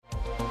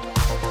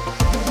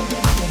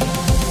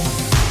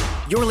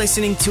You're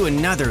listening to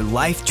another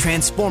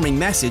life-transforming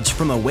message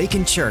from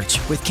Awaken Church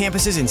with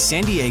campuses in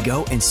San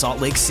Diego and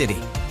Salt Lake City.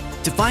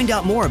 To find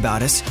out more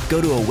about us,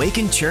 go to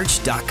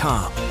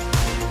awakenchurch.com.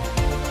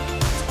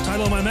 The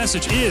title of my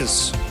message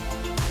is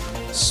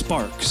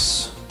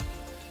Sparks: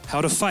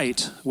 How to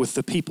Fight with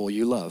the People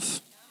You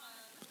Love.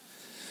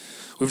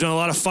 We've done a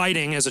lot of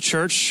fighting as a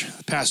church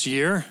the past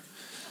year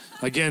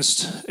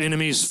against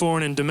enemies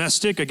foreign and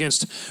domestic,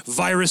 against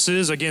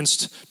viruses,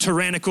 against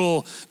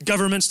tyrannical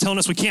governments telling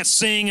us we can't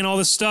sing and all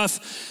this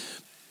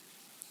stuff.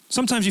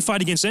 Sometimes you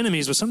fight against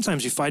enemies, but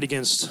sometimes you fight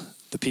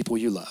against the people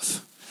you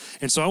love.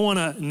 And so I want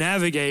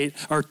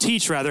to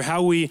teach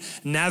how we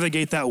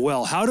navigate that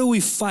well. How do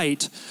we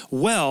fight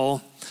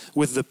well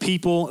with the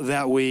people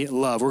that we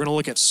love? We're going to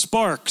look at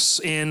sparks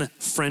in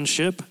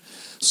friendship,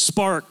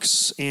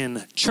 sparks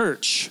in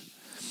church,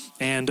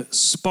 and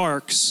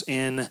sparks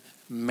in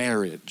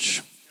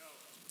marriage.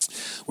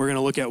 We're going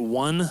to look at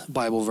one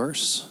Bible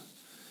verse.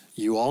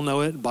 You all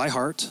know it by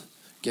heart,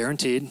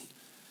 guaranteed.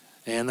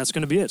 And that's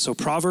going to be it. So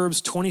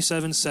Proverbs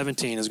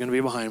 27:17 is going to be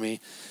behind me.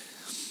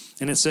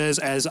 And it says,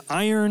 as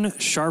iron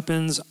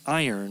sharpens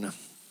iron,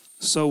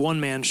 so one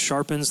man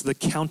sharpens the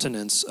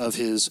countenance of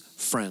his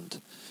friend.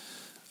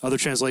 Other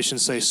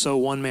translations say, so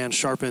one man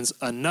sharpens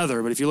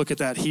another. But if you look at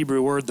that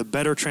Hebrew word, the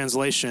better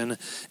translation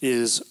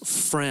is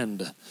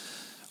friend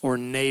or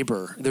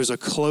neighbor. There's a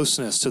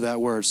closeness to that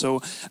word.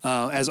 So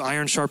as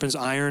iron sharpens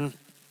iron,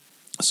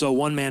 so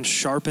one man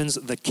sharpens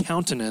the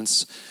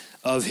countenance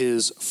of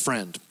his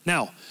friend.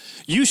 Now,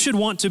 you should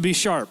want to be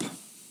sharp.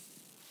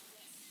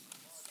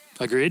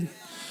 Agreed?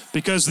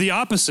 Because the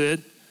opposite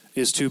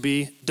is to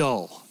be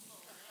dull.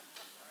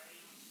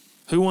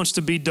 Who wants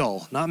to be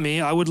dull? Not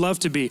me. I would love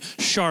to be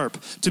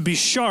sharp. To be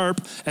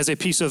sharp as a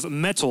piece of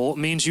metal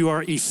means you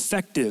are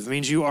effective,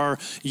 means you are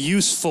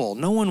useful.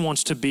 No one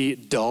wants to be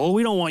dull.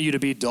 We don't want you to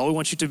be dull. We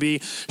want you to be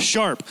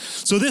sharp.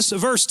 So this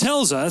verse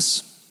tells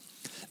us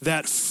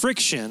that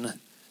friction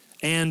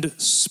and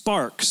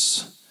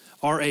sparks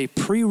are a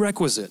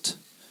prerequisite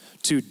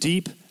to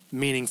deep,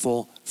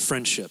 meaningful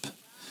friendship.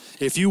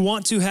 If you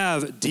want to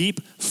have deep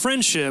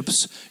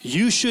friendships,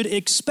 you should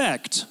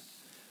expect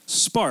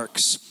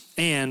sparks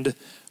and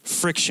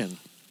friction.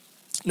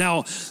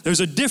 Now,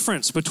 there's a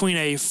difference between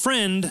a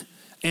friend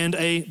and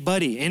a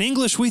buddy. In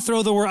English, we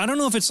throw the word, I don't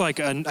know if it's I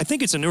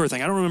think it's a newer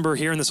thing. I don't remember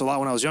hearing this a lot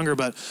when I was younger,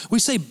 but we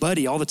say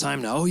buddy all the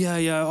time now. Oh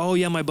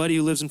yeah, my buddy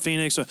who lives in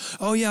Phoenix.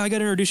 Oh yeah, I got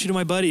to introduce you to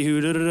my buddy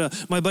who,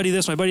 my buddy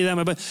this, my buddy that,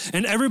 my buddy.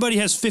 And everybody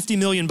has 50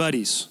 million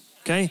buddies,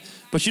 okay?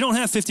 But you don't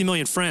have 50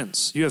 million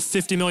friends. You have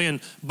 50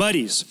 million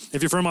buddies.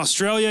 If you're from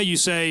Australia, you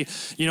say,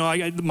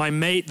 my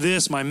mate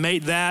this, my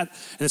mate that.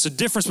 And it's a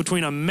difference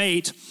between a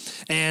mate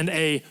and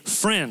a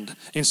friend.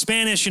 In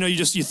Spanish,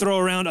 you throw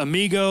around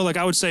amigo. Like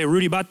I would say,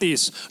 Rudy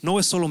Batis, no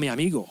es solo mi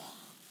amigo.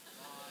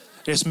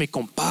 Es mi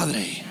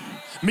compadre,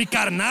 mi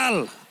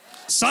carnal,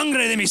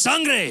 sangre de mi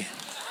sangre.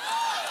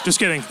 Just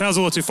kidding. That was a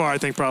little too far, I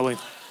think, probably.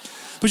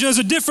 But there's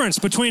a difference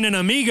between an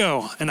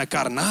amigo and a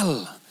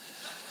carnal.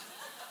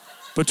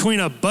 Between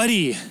a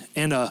buddy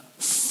and a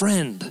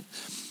friend.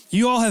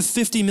 You all have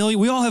 50 million,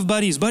 we all have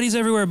buddies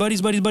everywhere,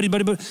 buddies, but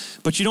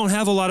you don't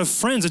have a lot of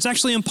friends. It's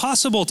actually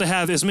impossible to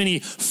have as many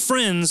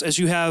friends as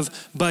you have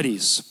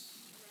buddies.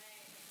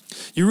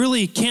 You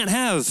really can't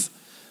have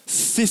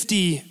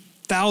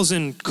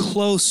 50,000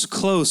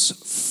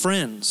 close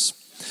friends.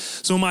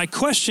 So my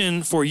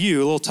question for you,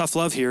 a little tough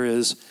love here,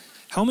 is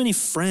how many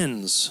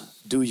friends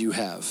do you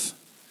have?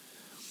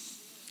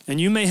 And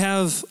you may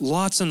have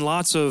lots and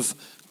lots of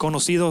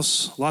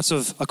conocidos, lots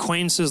of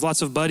acquaintances,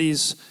 lots of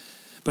buddies,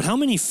 but how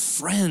many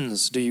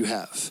friends do you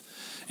have?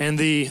 And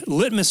the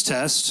litmus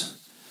test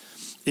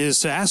is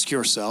to ask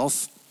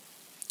yourself,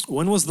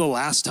 when was the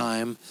last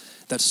time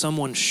that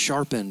someone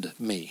sharpened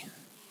me?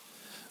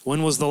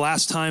 When was the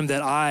last time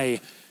that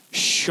I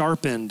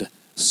sharpened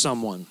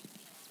someone?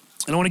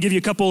 And I want to give you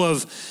a couple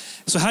of,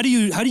 so how do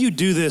you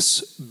do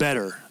this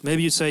better?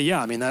 Maybe you'd say,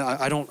 yeah,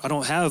 I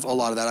don't have a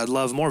lot of that. I'd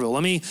love more of it.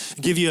 Let me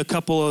give you a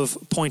couple of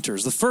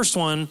pointers. The first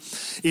one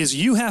is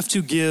you have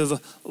to give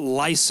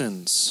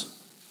license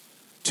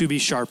to be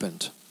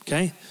sharpened,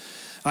 okay?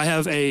 I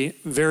have a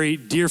very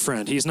dear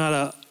friend. He's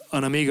not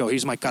an amigo.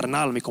 He's my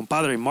carnal, mi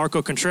compadre.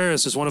 Marco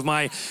Contreras is one of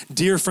my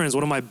dear friends,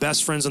 one of my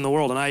best friends in the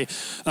world. And I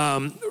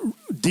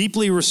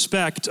deeply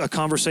respect a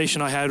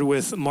conversation I had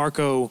with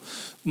Marco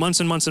months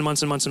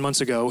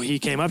ago. He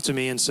came up to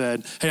me and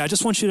said, hey, I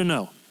just want you to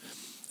know.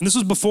 And this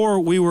was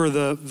before we were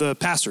the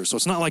pastors. So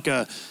it's not like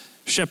a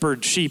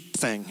shepherd sheep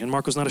thing. And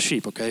Marco's not a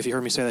sheep, okay? If you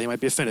heard me say that, he might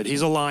be offended.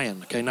 He's a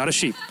lion, okay? Not a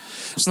sheep.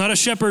 It's not a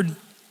shepherd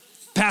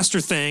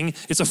pastor thing.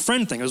 It's a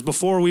friend thing. It was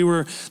before we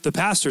were the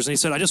pastors. And he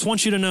said, I just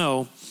want you to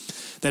know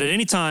that at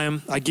any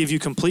time I give you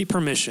complete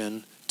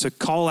permission to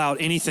call out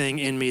anything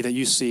in me that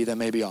you see that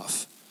may be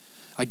off.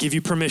 I give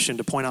you permission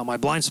to point out my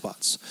blind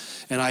spots.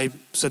 And I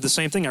said the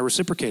same thing. I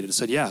reciprocated. I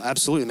said, yeah,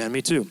 absolutely, man,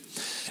 me too.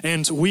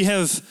 And we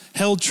have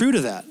held true to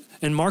that.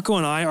 And Marco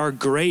and I are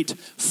great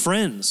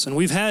friends. And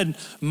we've had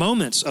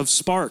moments of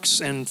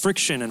sparks and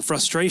friction and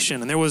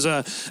frustration. And there was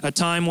a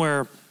time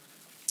where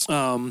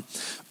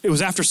it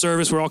was after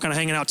service. We're all kind of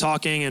hanging out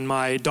talking, and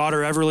my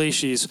daughter Everly,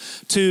 she's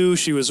 2.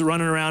 She was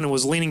running around and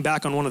was leaning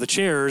back on one of the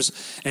chairs,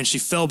 and she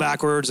fell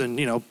backwards and,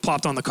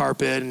 plopped on the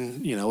carpet,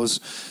 and, it was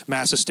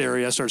mass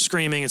hysteria, started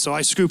screaming. And so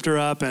I scooped her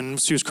up, and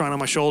she was crying on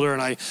my shoulder,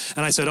 and I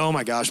said, oh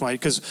my gosh,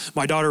 because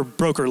my daughter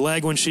broke her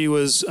leg when she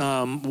was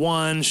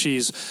 1.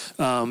 She's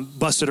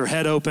busted her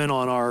head open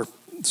on our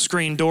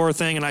screen door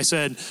thing. And I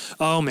said,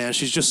 oh man,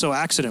 she's just so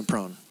accident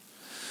prone.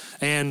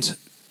 And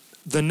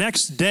the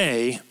next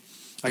day,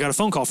 I got a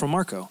phone call from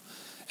Marco,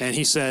 and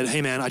he said,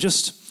 hey man, I've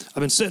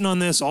been sitting on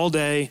this all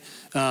day,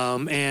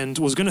 and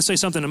was going to say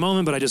something in a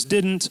moment, but I just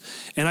didn't.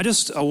 And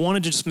I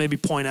wanted to just maybe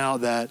point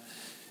out that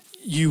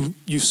you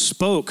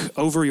spoke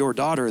over your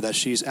daughter that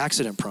she's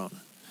accident prone.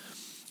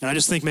 And I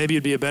just think maybe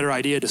it'd be a better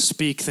idea to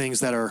speak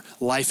things that are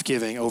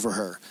life-giving over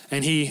her.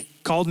 And he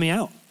called me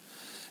out.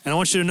 And I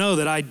want you to know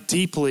that I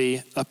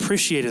deeply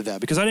appreciated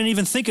that, because I didn't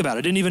even think about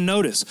it, didn't even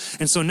notice.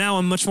 And so now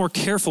I'm much more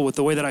careful with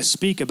the way that I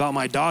speak about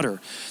my daughter,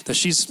 that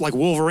she's like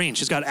Wolverine.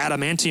 She's got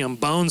adamantium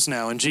bones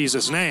now in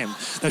Jesus' name,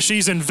 that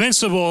she's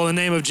invincible in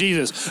the name of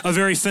Jesus, a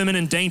very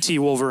feminine, dainty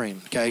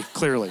Wolverine, okay,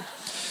 clearly.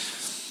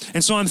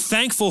 And so I'm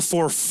thankful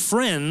for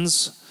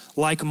friends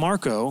like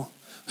Marco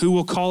who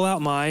will call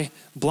out my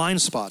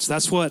blind spots.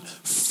 That's what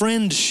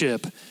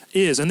friendship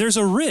is. And there's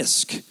a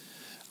risk.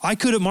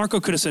 Marco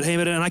could have said, hey,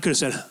 and I could have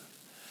said,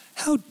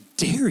 how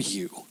dare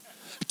you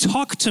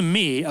talk to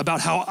me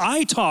about how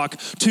I talk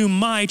to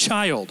my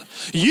child?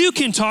 You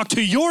can talk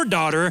to your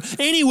daughter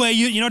any way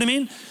you know what I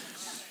mean?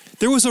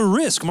 There was a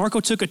risk. Marco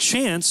took a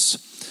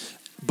chance,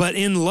 but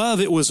in love,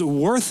 it was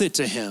worth it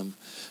to him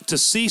to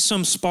see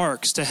some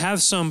sparks, to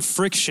have some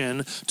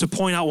friction, to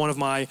point out one of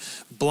my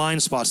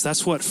blind spots.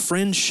 That's what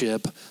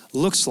friendship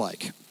looks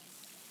like.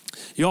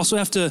 You also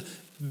have to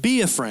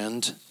be a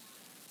friend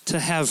to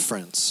have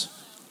friends.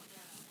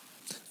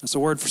 That's a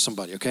word for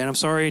somebody, okay? And I'm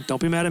sorry,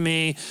 don't be mad at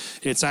me.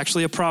 It's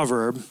actually a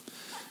proverb.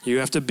 You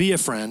have to be a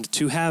friend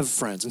to have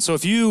friends. And so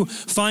if you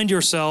find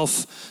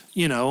yourself,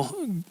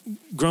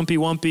 grumpy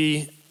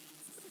wumpy,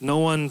 no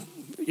one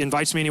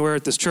invites me anywhere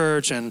at this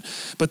church,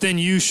 but then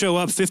you show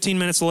up 15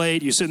 minutes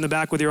late, you sit in the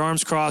back with your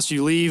arms crossed,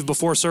 you leave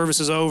before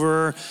service is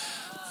over,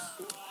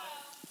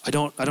 I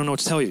don't know what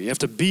to tell you. You have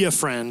to be a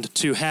friend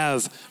to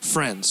have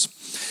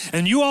friends.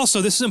 And you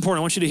also, this is important,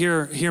 I want you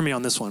to hear me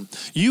on this one.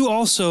 You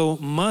also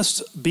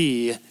must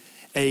be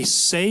a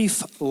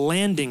safe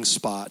landing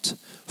spot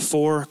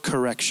for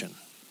correction.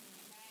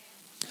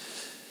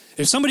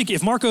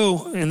 If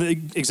Marco, in the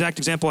exact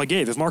example I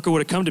gave, if Marco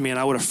would have come to me and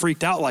I would have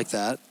freaked out like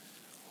that,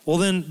 well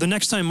then the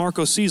next time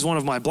Marco sees one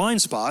of my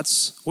blind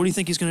spots, what do you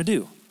think he's going to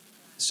do?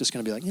 He's just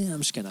going to be like, I'm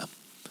just going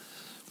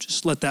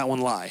to let that one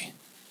lie,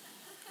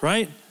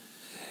 right?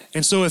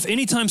 And so if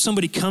anytime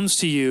somebody comes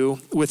to you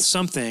with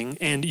something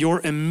and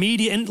your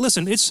immediate, and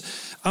listen,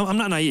 I'm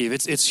not naive,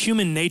 it's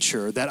human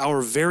nature that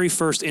our very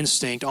first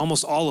instinct,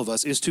 almost all of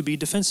us, is to be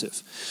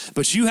defensive.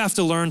 But you have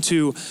to learn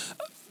to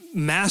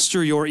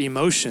master your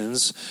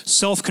emotions.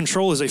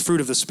 Self-control is a fruit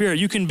of the Spirit.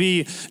 You can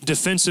be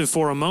defensive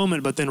for a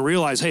moment, but then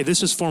realize, hey,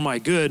 this is for my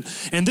good.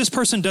 And this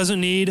person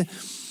doesn't need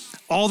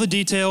all the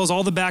details,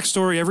 all the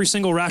backstory, every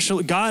single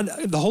rational. God,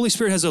 the Holy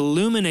Spirit has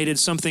illuminated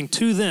something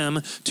to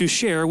them to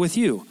share with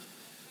you.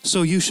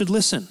 So you should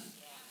listen,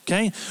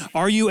 okay?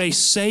 Are you a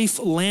safe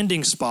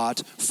landing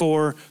spot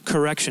for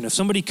correction? If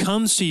somebody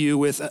comes to you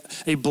with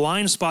a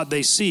blind spot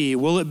they see,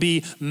 will it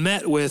be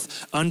met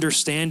with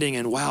understanding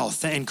and wow,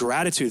 and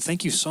gratitude?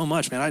 Thank you so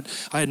much, man.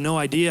 I had no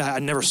idea. I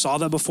never saw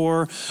that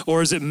before.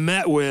 Or is it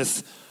met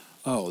with,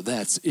 oh,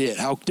 that's it.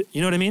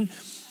 You know what I mean?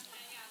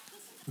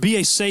 Be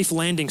a safe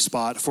landing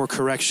spot for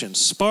correction.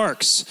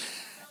 Sparks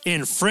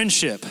in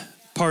friendship,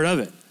 part of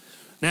it.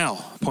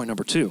 Now, point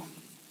number 2.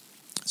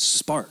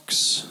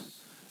 Sparks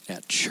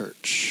at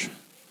church.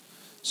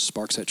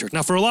 Sparks at church.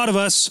 Now, for a lot of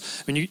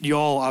us, I mean, you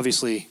all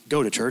obviously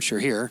go to church. You're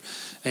here,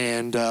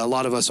 and a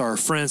lot of us are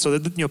friends. So,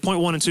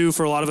 point 1 and 2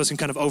 for a lot of us can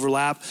kind of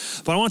overlap.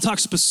 But I want to talk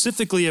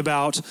specifically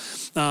about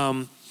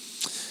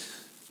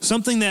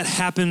something that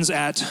happens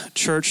at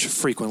church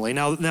frequently.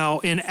 Now,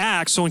 in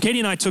Acts, so when Katie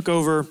and I took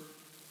over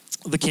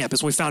the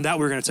campus, when we found out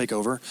we were going to take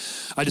over,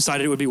 I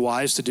decided it would be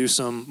wise to do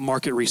some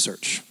market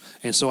research,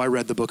 and so I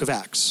read the book of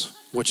Acts,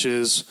 which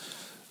is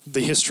the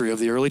history of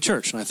the early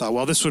church. And I thought,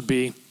 well, this would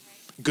be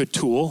a good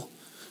tool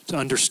to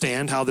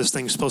understand how this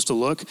thing's supposed to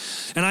look.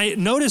 And I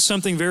noticed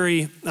something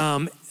very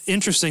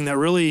interesting that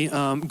really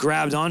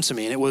grabbed onto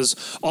me. And it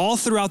was all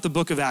throughout the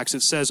book of Acts.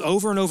 It says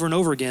over and over and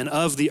over again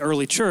of the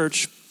early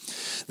church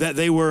that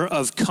they were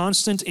of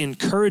constant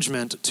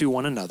encouragement to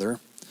one another,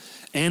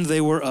 and they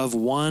were of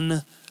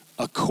one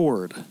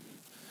accord.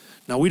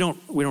 Now, we don't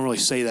really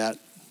say that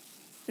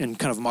in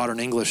kind of modern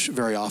English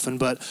very often,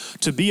 but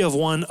to be of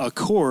one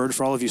accord,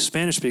 for all of you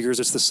Spanish speakers,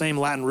 it's the same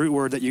Latin root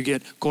word that you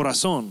get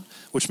corazón,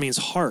 which means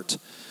heart.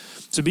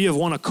 To be of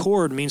one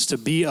accord means to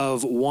be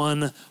of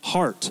one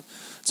heart.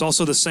 It's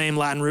also the same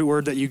Latin root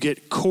word that you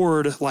get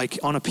chord, like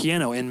on a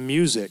piano in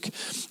music.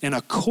 And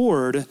a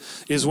chord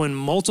is when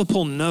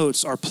multiple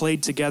notes are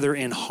played together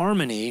in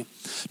harmony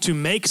to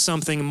make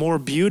something more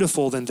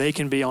beautiful than they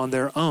can be on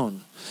their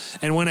own.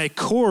 And when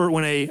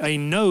a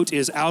note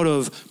is out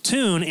of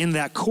tune in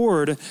that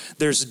chord,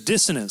 there's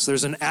dissonance.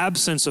 There's an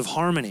absence of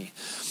harmony.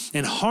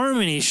 And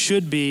harmony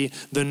should be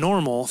the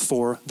normal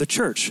for the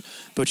church.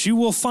 But you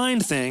will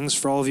find things,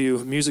 for all of you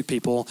music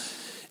people,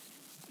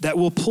 that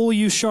will pull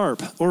you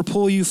sharp or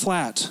pull you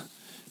flat.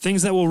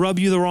 Things that will rub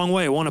you the wrong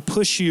way, want to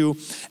push you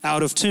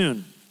out of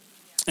tune.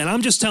 And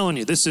I'm just telling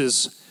you, this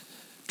is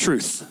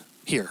truth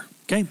here,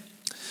 okay?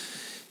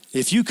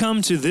 If you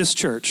come to this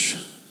church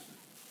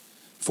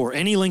for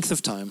any length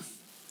of time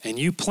and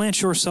you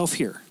plant yourself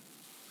here,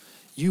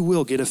 you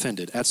will get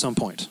offended at some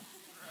point.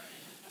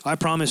 I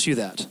promise you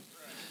that.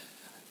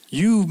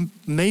 You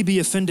may be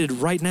offended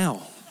right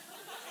now.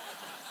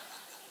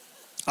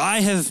 I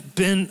have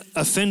been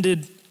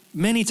offended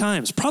many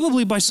times,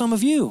 probably by some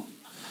of you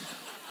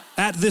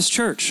at this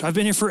church. I've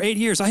been here for 8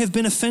 years. I have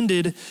been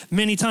offended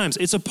many times.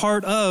 It's a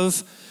part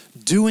of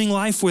doing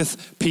life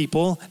with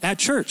people at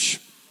church.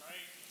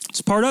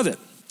 It's part of it.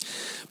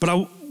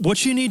 But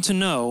what you need to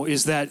know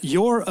is that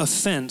your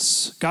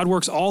offense, God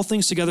works all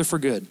things together for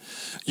good.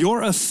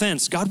 Your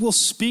offense, God will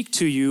speak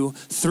to you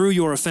through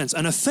your offense.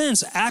 An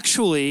offense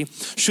actually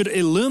should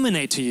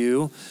illuminate to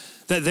you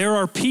that there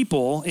are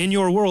people in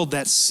your world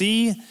that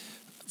see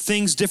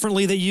things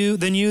differently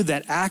than you,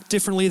 that act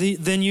differently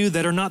than you,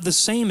 that are not the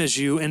same as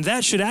you, and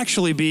that should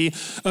actually be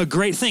a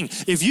great thing.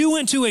 If you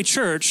went to a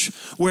church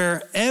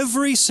where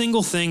every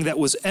single thing that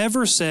was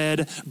ever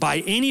said by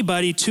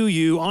anybody to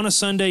you on a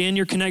Sunday in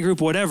your Connect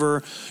group,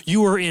 whatever,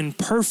 you were in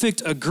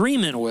perfect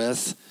agreement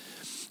with,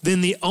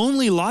 then the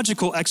only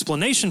logical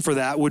explanation for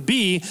that would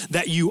be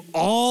that you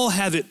all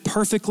have it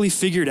perfectly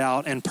figured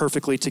out and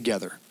perfectly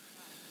together.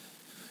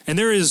 And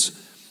there is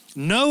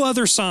no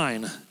other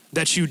sign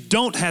that you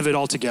don't have it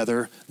all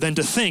together than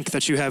to think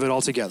that you have it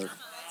all together,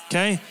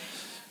 okay?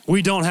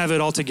 We don't have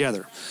it all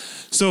together.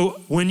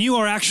 So when you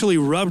are actually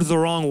rubbed the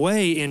wrong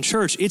way in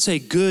church, it's a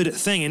good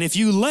thing. And if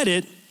you let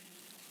it,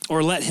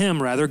 or let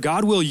him rather,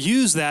 God will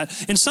use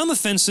that. And some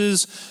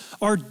offenses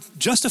are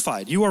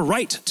justified. You are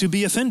right to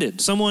be offended.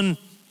 Someone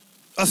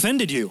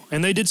offended you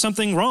and they did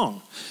something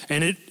wrong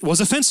and it was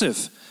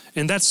offensive,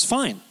 and that's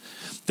fine.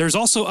 There's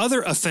also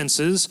other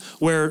offenses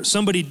where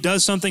somebody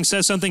does something,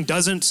 says something,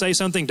 doesn't say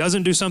something,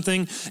 doesn't do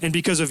something, and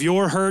because of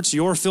your hurts,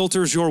 your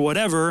filters, your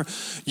whatever,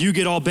 you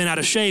get all bent out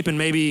of shape, and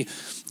maybe,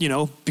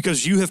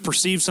 because you have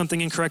perceived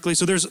something incorrectly.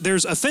 So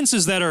there's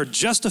offenses that are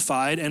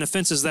justified and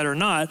offenses that are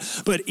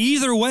not, but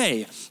either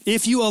way,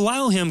 if you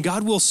allow him,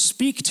 God will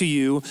speak to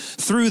you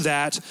through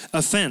that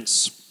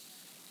offense.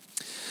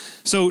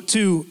 So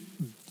to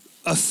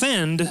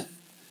offend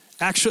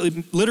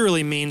actually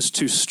literally means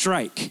to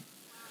strike.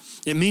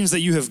 It means that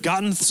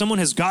someone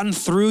has gotten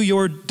through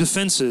your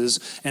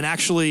defenses and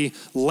actually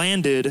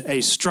landed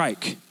a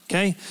strike,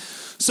 okay?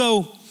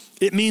 So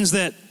it means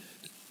that,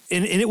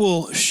 and it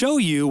will show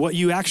you what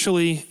you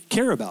actually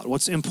care about,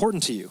 what's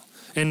important to you.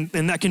 And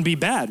that can be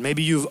bad.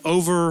 Maybe you've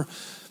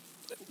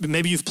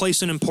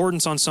placed an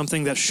importance on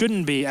something that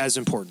shouldn't be as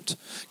important.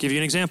 I'll give you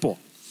an example.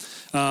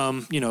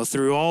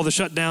 Through all the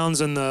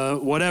shutdowns and the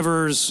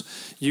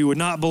whatevers, you would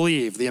not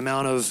believe the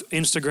amount of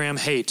Instagram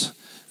hate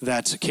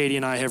that Katie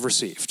and I have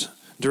received.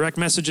 Direct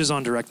messages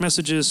on direct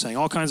messages, saying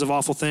all kinds of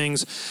awful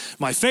things.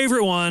 My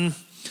favorite one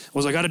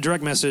was I got a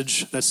direct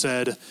message that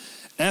said,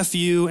 "F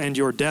you and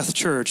your death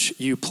church,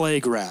 you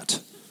plague rat."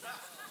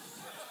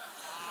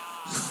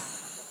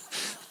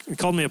 He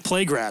called me a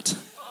plague rat.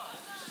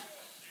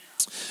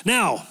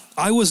 Now,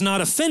 I was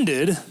not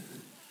offended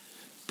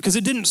because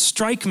it didn't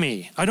strike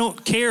me. I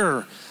don't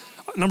care.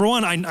 Number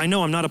one, I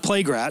know I'm not a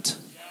plague rat.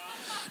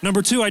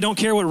 Number two, I don't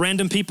care what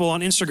random people on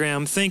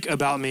Instagram think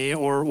about me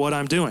or what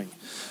I'm doing.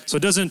 So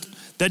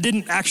that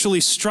didn't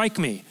actually strike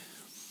me.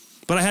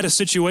 But I had a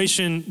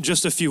situation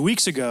just a few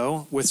weeks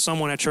ago with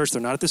someone at church.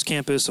 They're not at this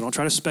campus, so don't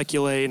try to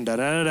speculate and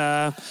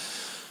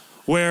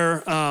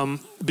where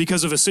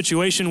because of a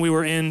situation we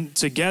were in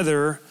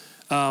together,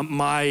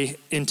 my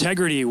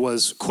integrity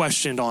was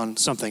questioned on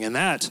something. And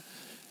that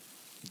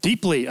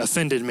deeply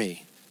offended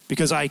me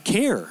because I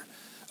care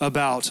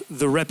about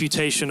the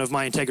reputation of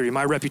my integrity,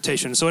 my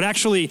reputation. So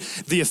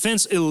the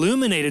offense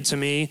illuminated to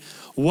me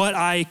what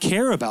I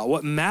care about,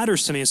 what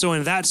matters to me. And so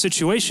in that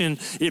situation,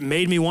 it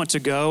made me want to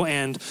go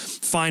and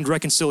find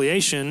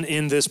reconciliation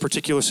in this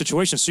particular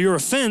situation. So your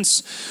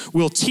offense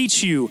will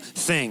teach you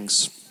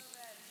things.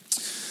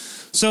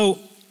 So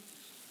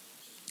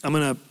I'm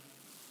going to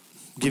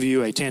give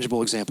you a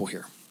tangible example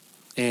here.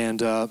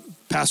 And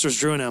Pastors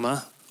Drew and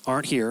Emma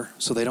aren't here,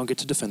 so they don't get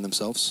to defend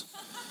themselves.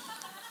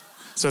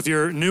 So if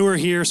you're newer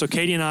here, so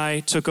Katie and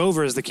I took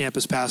over as the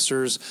campus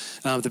pastors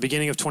at the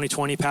beginning of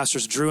 2020.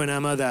 Pastors Drew and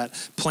Emma that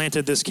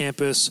planted this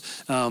campus,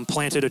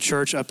 planted a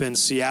church up in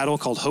Seattle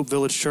called Hope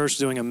Village Church,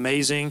 doing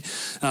amazing.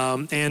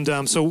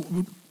 So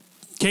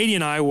Katie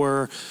and I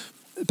were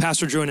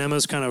Pastor Drew and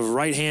Emma's kind of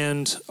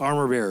right-hand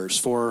armor bearers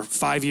for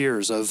 5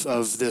 years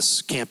of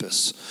this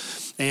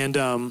campus.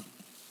 And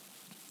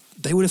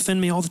they would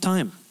offend me all the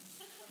time.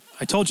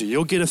 I told you,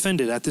 you'll get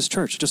offended at this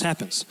church. It just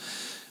happens.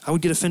 I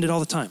would get offended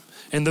all the time.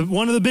 And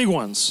one of the big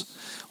ones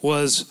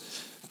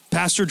was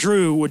Pastor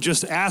Drew would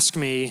just ask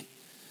me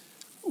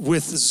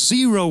with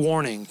zero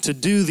warning to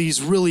do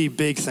these really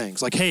big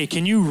things. Like, hey,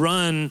 can you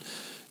run,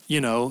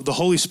 the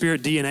Holy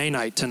Spirit DNA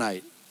night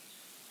tonight?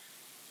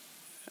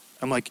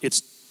 I'm like,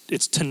 it's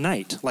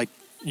tonight. Like,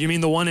 you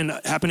mean the one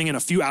happening in a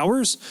few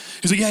hours?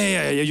 He's like,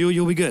 yeah,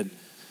 you'll be good.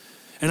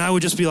 And I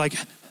would just be like,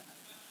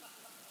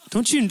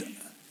 don't you,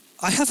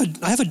 I have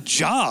a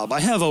job. I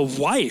have a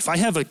wife. I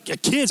have a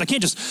kids. I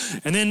can't just,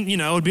 and then,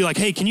 it would be like,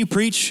 hey, can you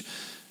preach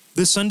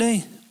this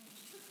Sunday?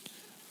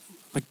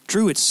 Like,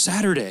 Drew, it's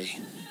Saturday.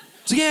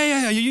 It's like,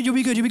 yeah, you'll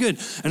be good.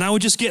 And I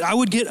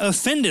would get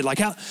offended. Like,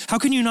 how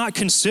can you not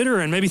consider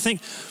and maybe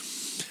think?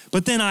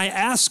 But then I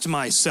asked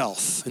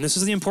myself, and this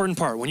is the important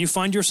part, when you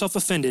find yourself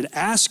offended,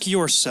 ask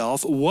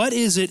yourself, what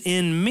is it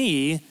in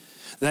me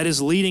that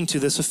is leading to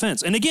this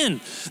offense? And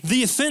again,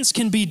 the offense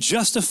can be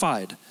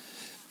justified.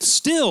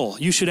 Still,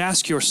 you should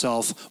ask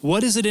yourself,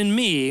 what is it in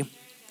me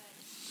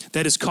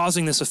that is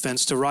causing this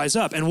offense to rise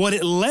up? And what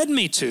it led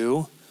me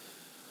to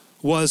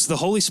was the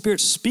Holy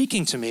Spirit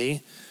speaking to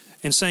me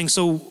and saying,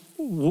 so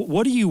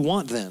what do you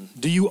want then?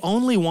 Do you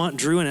only want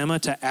Drew and Emma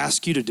to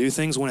ask you to do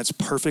things when it's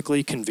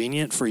perfectly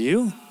convenient for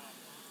you?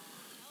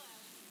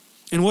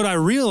 And what I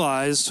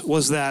realized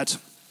was that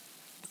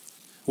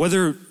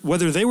whether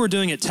they were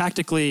doing it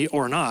tactically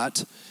or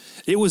not,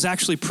 it was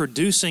actually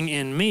producing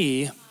in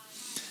me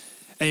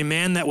a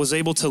man that was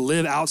able to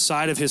live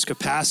outside of his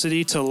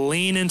capacity, to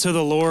lean into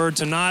the Lord,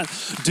 to not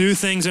do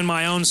things in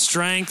my own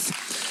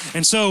strength.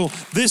 And so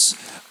this,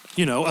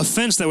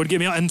 offense that would get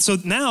me out. And so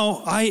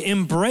now I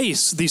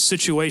embrace these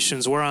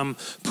situations where I'm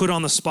put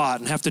on the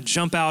spot and have to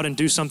jump out and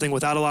do something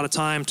without a lot of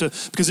time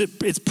because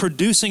it's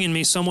producing in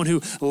me someone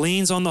who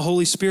leans on the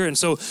Holy Spirit. And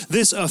so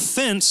this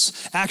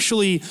offense,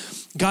 actually,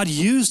 God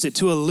used it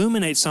to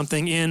illuminate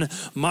something in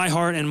my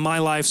heart and my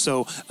life.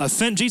 So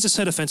Jesus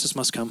said offenses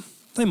must come.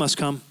 They must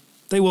come.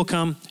 They will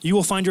come. You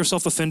will find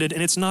yourself offended,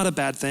 and it's not a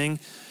bad thing.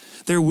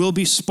 There will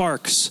be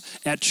sparks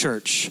at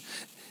church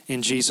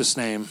in Jesus'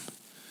 name,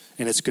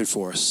 and it's good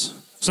for us.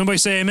 Somebody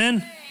say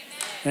amen.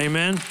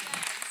 Amen.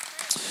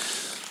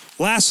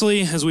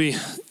 Lastly, as we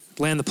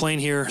land the plane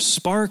here,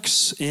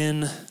 sparks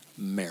in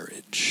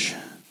marriage.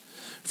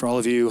 For all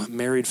of you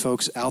married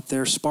folks out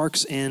there,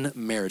 sparks in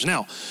marriage.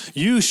 Now,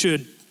 you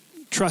should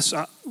trust,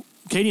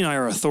 Katie and I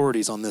are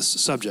authorities on this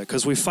subject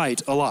because we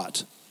fight a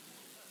lot.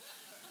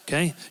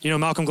 Okay?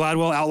 Malcolm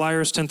Gladwell,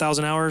 Outliers,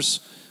 10,000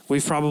 hours.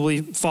 We've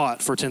probably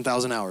fought for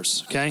 10,000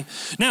 hours. Okay?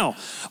 Now,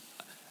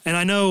 and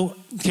I know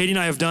Katie and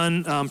I have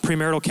done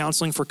premarital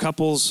counseling for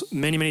couples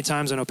many, many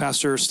times. I know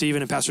Pastor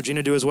Stephen and Pastor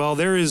Gina do as well.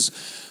 There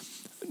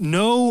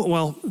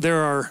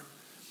are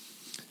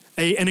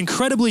an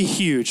incredibly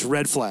huge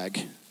red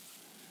flag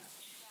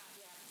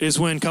is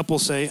when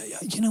couples say,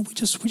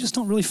 we just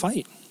don't really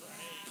fight.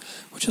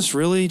 We just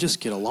really just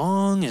get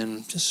along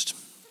and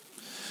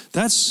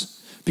that's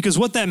because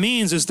what that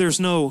means is there's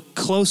no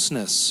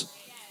closeness.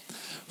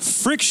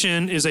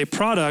 Friction is a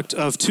product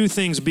of two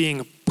things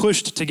being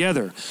pushed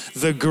together.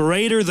 The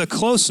greater the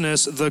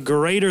closeness, the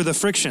greater the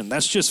friction.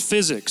 That's just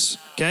physics,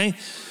 okay?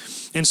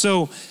 And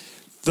so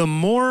the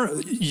more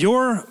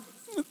your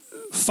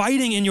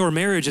fighting in your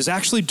marriage is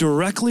actually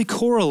directly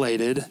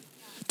correlated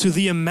to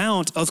the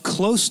amount of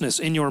closeness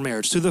in your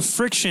marriage, to the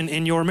friction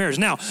in your marriage.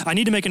 Now, I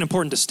need to make an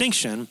important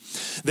distinction.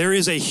 There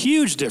is a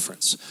huge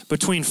difference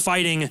between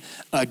fighting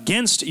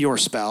against your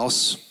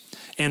spouse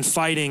and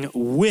fighting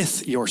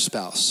with your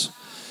spouse.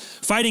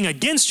 Fighting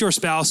against your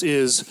spouse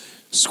is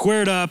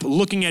squared up,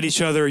 looking at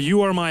each other,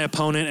 you are my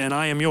opponent and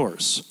I am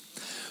yours.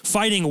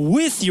 Fighting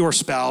with your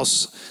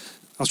spouse,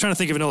 I was trying to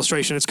think of an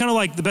illustration. It's kind of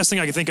like, the best thing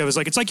I can think of is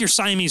it's like you're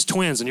Siamese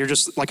twins and you're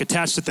just like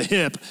attached at the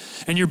hip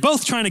and you're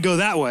both trying to go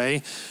that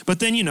way, but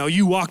then,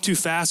 you walk too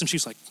fast and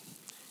she's like,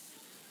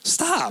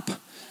 stop. And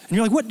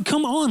you're like, what?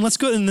 Come on, let's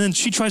go. And then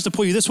she tries to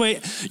pull you this way.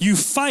 You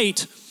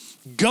fight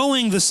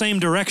going the same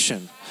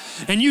direction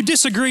and you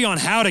disagree on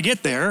how to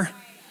get there,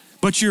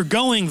 but you're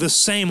going the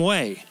same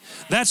way.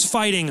 That's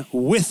fighting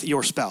with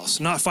your spouse,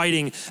 not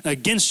fighting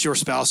against your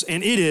spouse.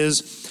 And it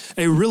is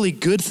a really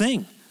good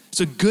thing. It's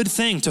a good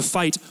thing to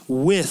fight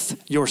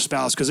with your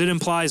spouse because it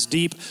implies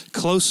deep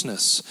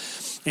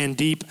closeness and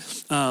deep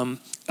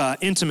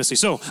intimacy.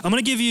 So I'm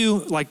going to give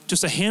you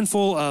just a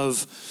handful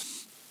of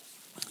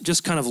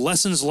just kind of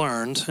lessons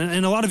learned.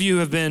 And a lot of you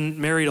have been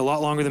married a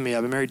lot longer than me.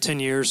 I've been married 10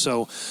 years.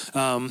 So,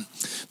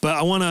 but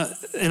I want to,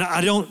 and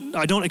I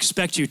don't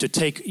expect you to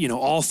take,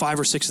 all 5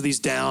 or 6 of these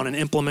down and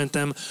implement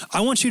them.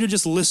 I want you to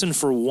just listen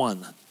for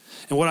one.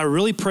 And what I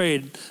really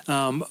prayed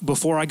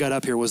before I got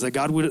up here was that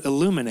God would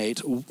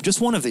illuminate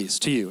just one of these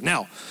to you.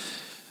 Now,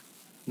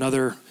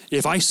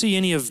 if I see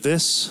any of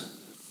this,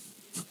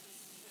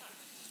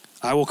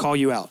 I will call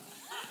you out,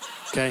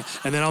 okay?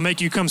 And then I'll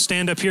make you come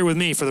stand up here with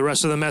me for the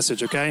rest of the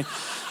message, okay?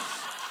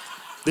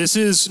 This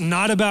is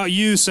not about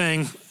you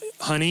saying,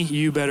 honey,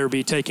 you better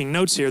be taking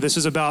notes here. This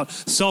is about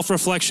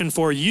self-reflection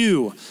for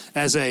you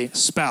as a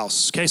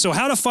spouse. Okay, so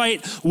how to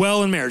fight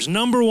well in marriage.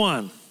 Number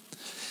one,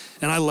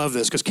 and I love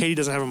this because Katie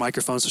doesn't have a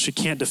microphone, so she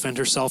can't defend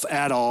herself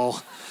at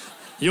all.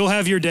 You'll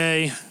have your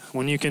day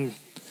when you can,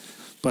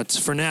 but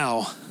for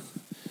now,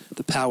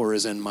 the power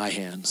is in my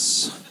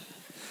hands.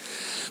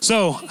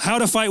 So, how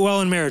to fight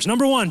well in marriage.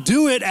 Number one,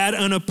 do it at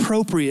an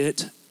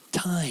appropriate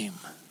time.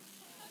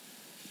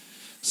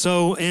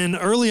 So,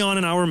 early on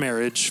in our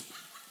marriage,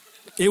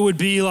 it would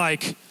be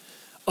like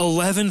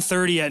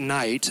 11:30 at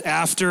night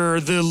after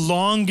the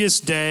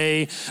longest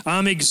day.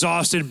 I'm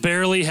exhausted,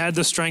 barely had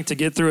the strength to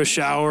get through a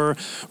shower,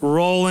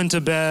 roll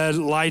into bed,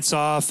 lights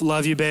off,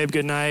 love you, babe,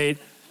 good night.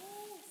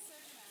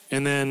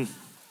 And then,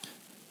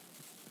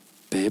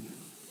 babe,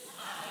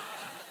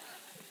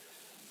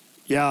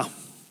 yeah,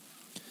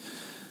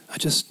 I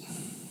just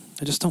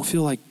don't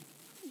feel like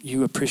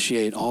you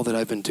appreciate all that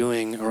I've been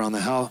doing around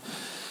the house.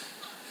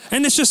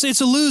 And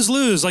it's a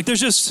lose-lose. Like there's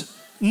just,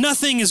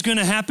 nothing is going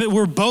to happen.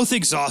 We're both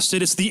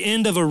exhausted. It's the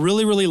end of a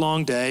really, really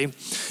long day.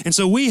 And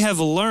so we have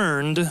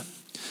learned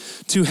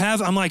to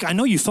have, I'm like, I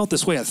know you felt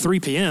this way at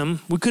 3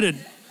 p.m.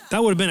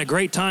 That would have been a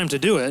great time to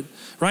do it,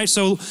 right?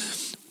 So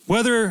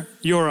whether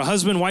you're a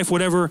husband, wife,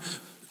 whatever,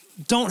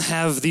 don't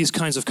have these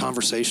kinds of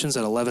conversations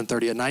at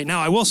 11:30 at night.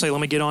 Now, I will say,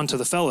 let me get on to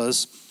the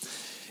fellas.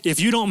 If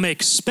you don't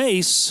make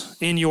space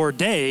in your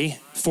day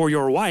for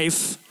your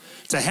wife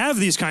to have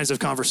these kinds of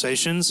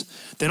conversations,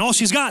 then all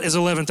she's got is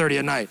 11:30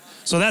 at night.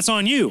 So that's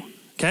on you,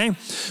 okay?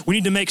 We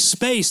need to make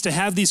space to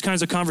have these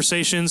kinds of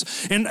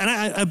conversations. And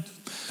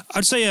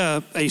I'd say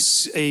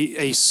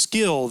a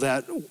skill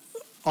that,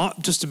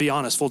 just to be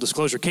honest, full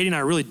disclosure, Katie and I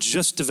are really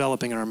just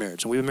developing in our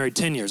marriage. And we've been married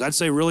 10 years. I'd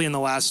say really in the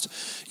last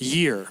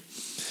year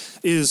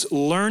is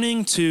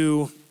learning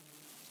to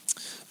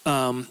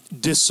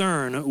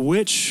discern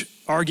which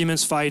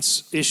arguments,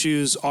 fights,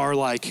 issues are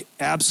like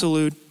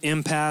absolute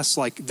impasse,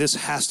 like this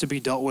has to be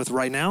dealt with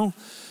right now,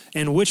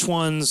 and which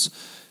ones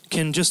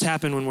can just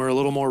happen when we're a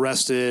little more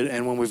rested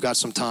and when we've got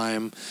some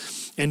time,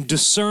 and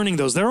discerning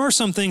those. There are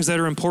some things that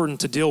are important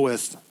to deal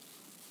with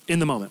in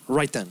the moment,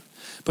 right then.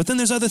 But then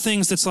there's other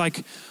things that's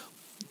like,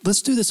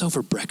 let's do this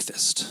over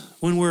breakfast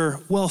when we're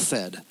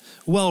well-fed,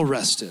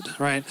 well-rested,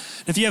 right?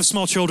 If you have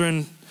small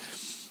children,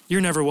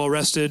 you're never well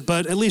rested,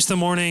 but at least the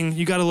morning,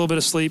 you got a little bit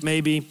of sleep,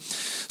 maybe.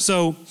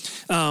 So,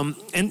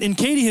 and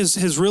Katie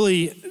has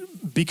really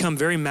become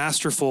very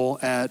masterful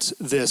at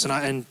this.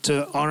 And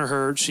to honor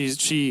her,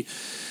 she'll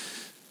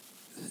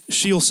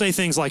say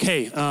things like,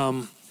 hey,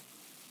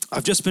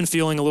 I've just been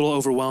feeling a little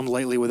overwhelmed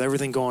lately with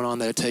everything going on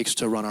that it takes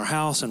to run our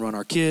house and run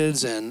our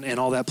kids and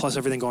all that, plus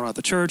everything going on at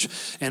the church.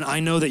 And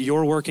I know that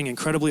you're working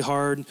incredibly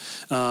hard,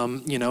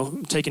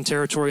 taking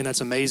territory, and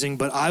that's amazing.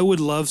 But I would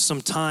love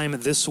some time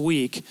this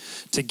week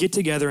to get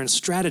together and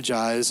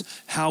strategize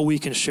how we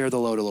can share the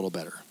load a little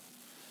better.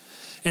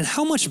 And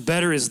how much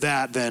better is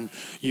that than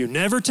you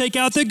never take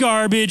out the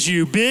garbage,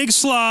 you big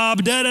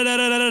slob,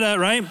 da-da-da-da-da-da,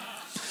 right?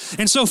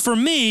 And so for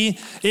me,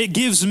 it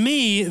gives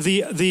me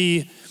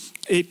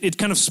It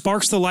kind of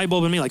sparks the light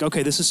bulb in me like,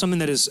 okay, this is something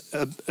that is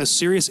a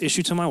serious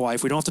issue to my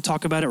wife. We don't have to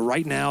talk about it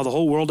right now. The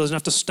whole world doesn't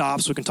have to stop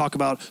so we can talk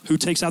about who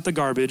takes out the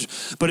garbage.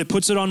 But it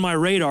puts it on my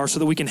radar so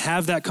that we can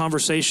have that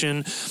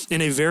conversation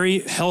in a very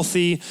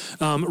healthy,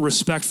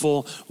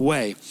 respectful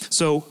way.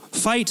 So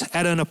fight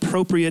at an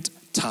appropriate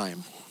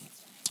time.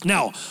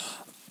 Now,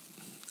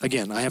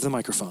 again, I have the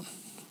microphone.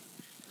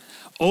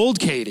 Old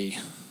Katie,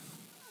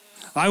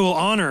 I will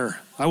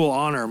honor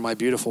my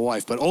beautiful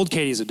wife, but old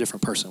Katie is a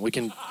different person. We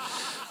can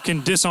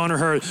dishonor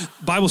her.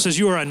 Bible says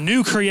you are a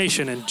new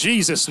creation in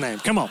Jesus' name.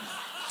 Come on.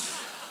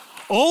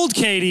 Old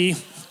Katie,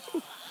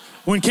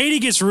 when Katie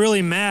gets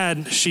really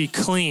mad, she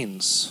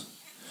cleans.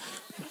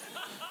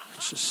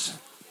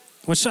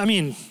 Which, I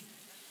mean,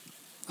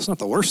 that's not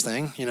the worst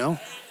thing, you know.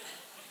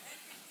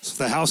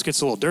 So the house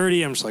gets a little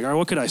dirty. I'm just like, all right,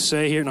 what could I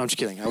say here? No, I'm just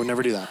kidding. I would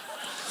never do that.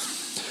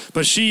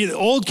 But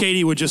old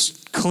Katie would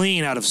just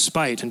clean out of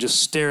spite and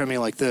just stare at me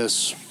like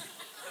this.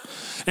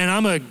 And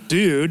I'm a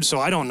dude, so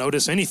I don't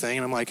notice anything.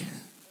 And I'm like,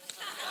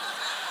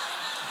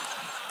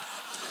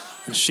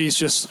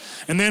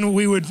 and then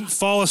we would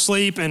fall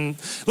asleep. And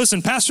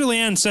listen, Pastor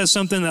Leanne says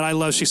something that I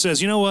love. She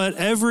says, you know what?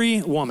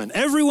 Every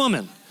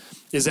woman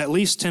is at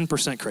least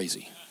 10%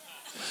 crazy.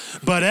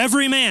 But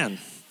every man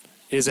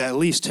is at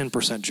least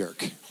 10%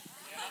 jerk.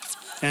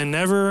 And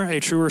never a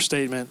truer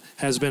statement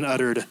has been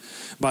uttered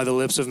by the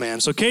lips of man.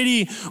 So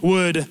Katie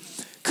would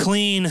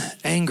clean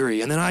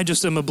angry. And then I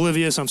just am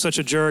oblivious. I'm such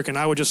a jerk. And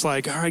I would just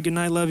like, all right, good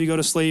night, love you, go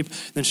to sleep.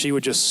 Then she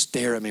would just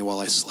stare at me while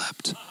I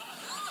slept.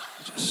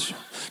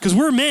 Because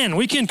we're men,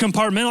 we can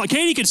compartmentalize.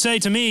 Katie could say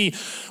to me,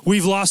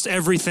 we've lost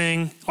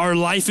everything. Our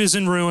life is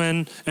in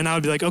ruin. And I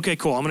would be like, okay,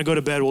 cool. I'm going to go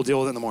to bed. We'll deal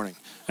with it in the morning.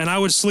 And I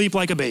would sleep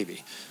like a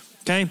baby.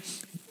 Okay?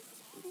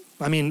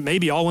 I mean,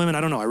 maybe all women,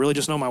 I don't know. I really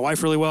just know my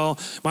wife really well.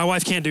 My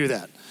wife can't do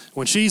that.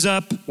 When she's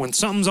up, when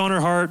something's on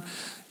her heart,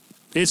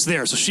 it's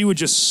there. So she would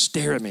just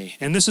stare at me.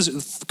 And this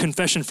is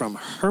confession from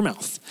her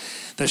mouth,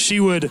 that she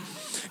would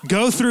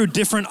go through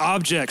different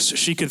objects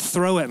she could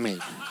throw at me.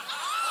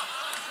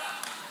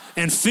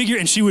 and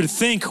she would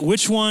think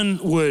which one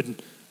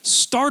would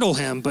startle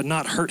him but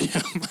not hurt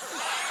him.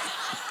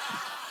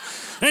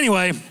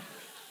 Anyway,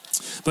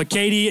 but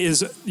Katie,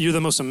 you're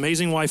the most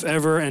amazing wife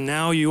ever, and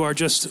now you are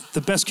just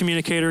the best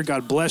communicator.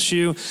 God bless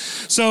you.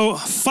 So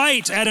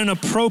fight at an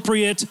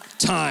appropriate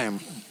time.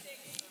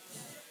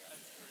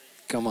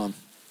 Come on.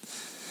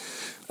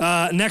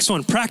 Next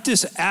one,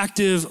 practice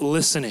active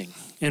listening.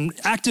 And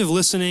active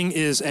listening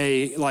is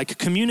a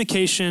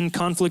communication,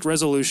 conflict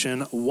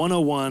resolution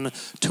 101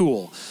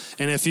 tool.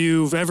 And if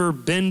you've ever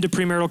been to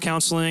premarital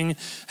counseling,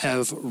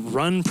 have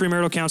run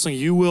premarital counseling,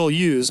 you will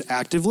use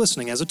active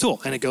listening as a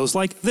tool. And it goes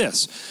like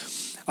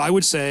this. I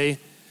would say,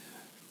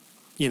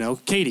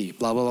 Katie,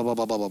 blah, blah, blah,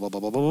 blah, blah, blah, blah, blah,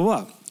 blah, blah,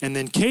 blah. And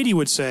then Katie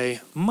would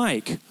say,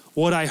 Mike,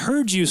 what I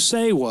heard you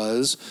say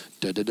was,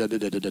 da, da, da, da,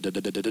 da, da, da,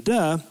 da, da, da,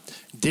 da.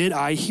 Did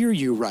I hear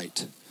you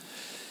right?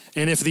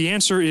 And if the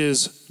answer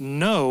is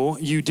no,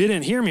 you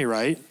didn't hear me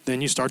right,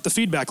 then you start the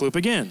feedback loop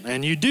again.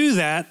 And you do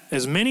that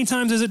as many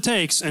times as it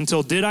takes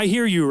until did I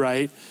hear you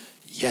right?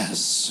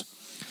 Yes.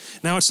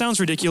 Now it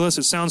sounds ridiculous,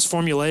 it sounds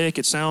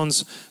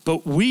formulaic,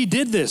 but we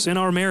did this in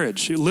our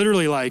marriage.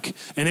 Literally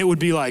and it would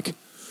be like,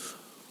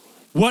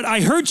 what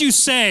I heard you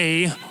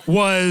say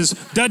was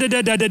da da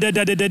da da da da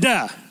da da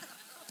da.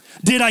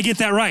 Did I get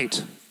that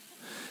right?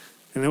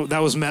 And that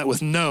was met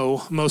with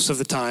no most of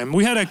the time.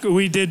 We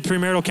did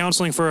premarital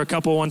counseling for a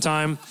couple one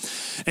time,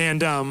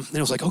 and it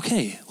was like,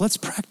 okay, let's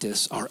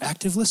practice our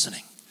active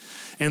listening.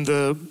 And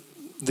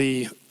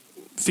the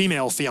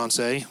female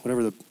fiance,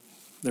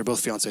 they're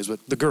both fiancés, but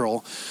the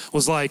girl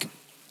was like,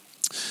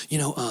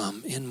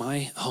 in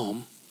my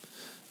home,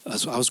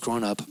 as I was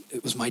growing up,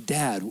 it was my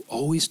dad who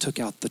always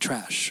took out the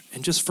trash.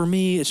 And just for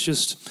me, it's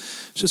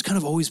just kind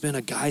of always been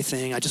a guy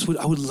thing. I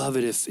would love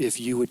it if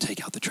you would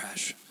take out the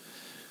trash.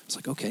 It's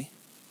like, okay.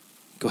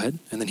 Go ahead.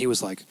 And then he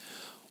was like,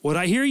 what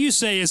I hear you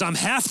say is I'm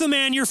half the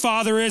man your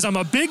father is. I'm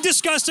a big,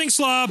 disgusting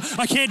slob.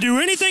 I can't do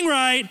anything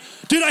right.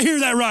 Did I hear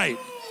that right?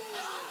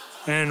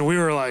 And we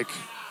were like,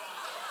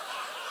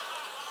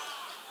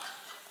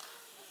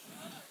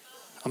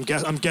 I'm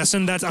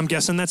guessing that's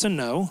a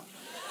no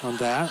on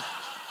that.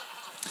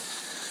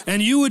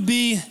 And you would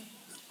be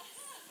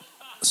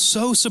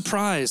so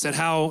surprised at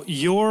how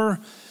your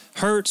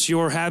hurts,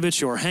 your habits,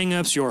 your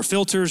hangups, your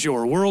filters,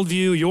 your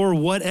worldview, your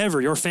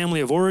whatever, your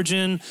family of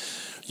origin,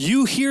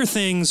 you hear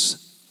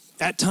things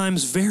at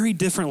times very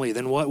differently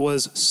than what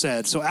was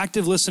said. So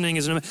active listening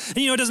is,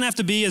 it doesn't have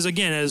to be as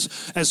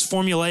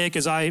formulaic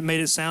as I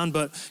made it sound,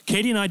 but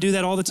Katie and I do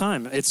that all the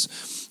time.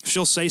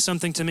 She'll say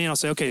something to me and I'll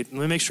say, okay, let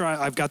me make sure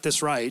I've got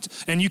this right.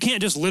 And you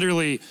can't just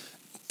literally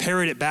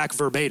parrot it back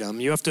verbatim.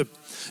 You have to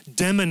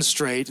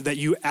demonstrate that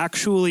you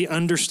actually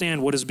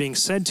understand what is being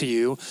said to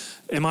you.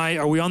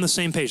 Are we on the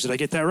same page? Did I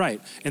get that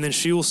right? And then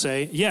she will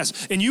say,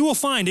 yes. And you will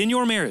find in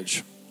your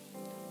marriage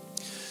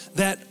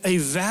that a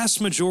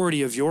vast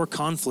majority of your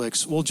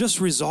conflicts will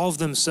just resolve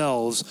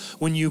themselves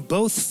when you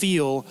both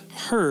feel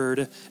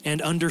heard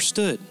and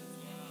understood.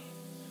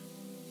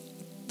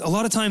 A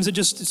lot of times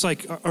it's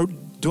like,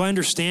 do I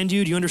understand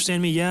you? Do you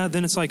understand me? Yeah.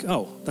 Then it's like,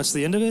 oh, that's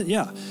the end of it?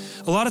 Yeah.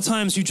 A lot of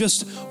times you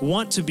just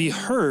want to be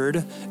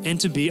heard and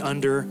to be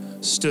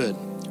understood.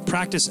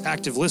 Practice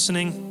active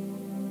listening.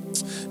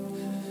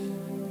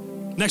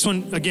 Next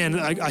one, again,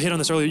 I hit on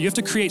this earlier. You have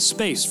to create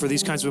space for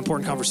these kinds of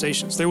important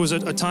conversations. There was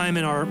a time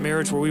in our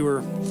marriage where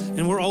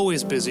we're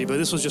always busy, but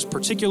this was just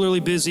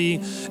particularly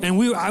busy.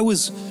 And I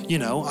was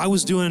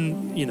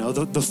doing,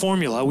 the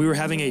formula. We were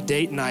having a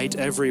date night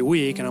every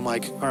week. And I'm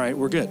like, all right,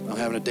 we're good. I'm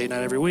having a date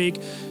night every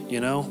week.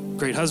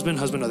 Great husband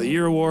of the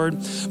year award.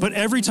 But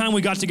every time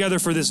we got together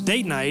for this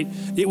date night,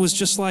 it was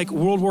just like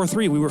World War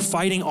III. We were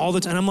fighting all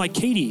the time. And I'm like,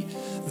 Katie,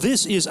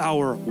 this is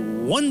our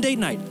one date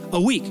night a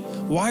week.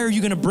 Why are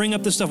you going to bring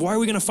up this stuff? Why are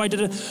we going to fight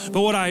today?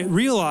 But what I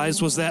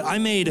realized was that I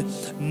made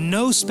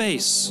no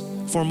space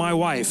for my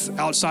wife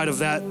outside of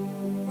that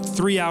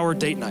 3-hour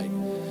date night.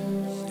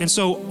 And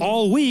so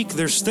all week,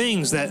 there's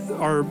things that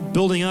are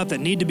building up that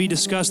need to be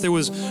discussed. There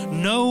was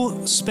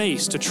no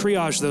space to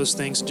triage those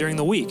things during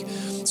the week.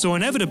 So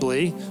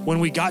inevitably, when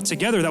we got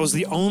together, that was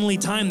the only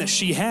time that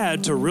she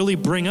had to really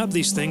bring up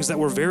these things that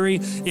were very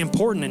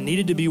important and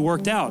needed to be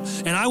worked out.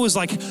 And I was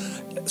like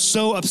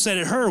so upset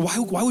at her.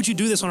 Why would you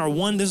do this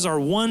on this is our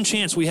one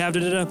chance we have,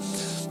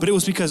 But it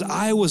was because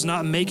I was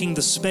not making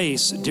the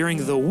space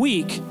during the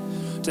week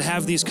to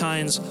have these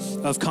kinds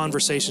of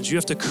conversations. You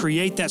have to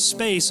create that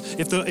space.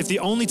 If the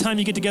only time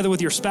you get together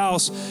with your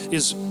spouse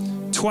is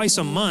twice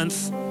a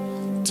month,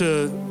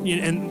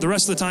 and the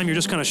rest of the time you're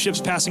just kind of ships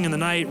passing in the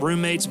night,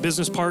 roommates,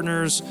 business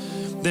partners,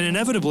 then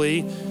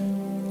inevitably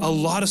a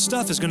lot of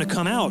stuff is going to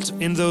come out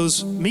in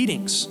those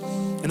meetings,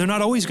 and they're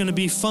not always going to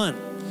be fun.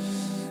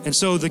 And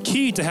so the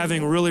key to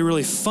having really,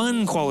 really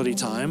fun quality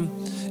time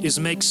is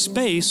make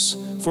space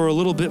for a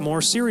little bit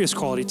more serious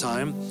quality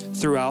time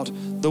throughout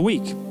the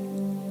week.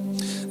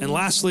 And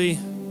lastly,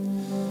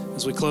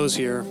 as we close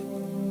here,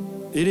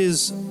 it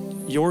is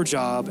your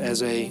job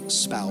as a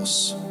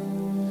spouse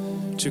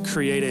to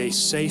create a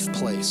safe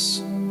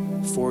place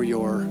for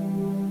your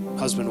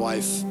husband,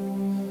 wife,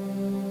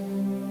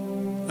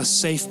 a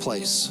safe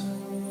place.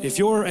 If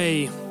you're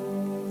I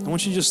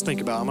want you to just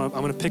think about, I'm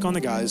going to pick on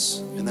the guys,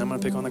 and then I'm going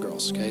to pick on the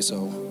girls, okay?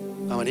 So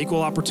I'm an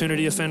equal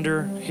opportunity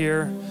offender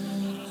here,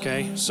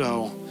 okay?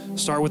 So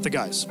start with the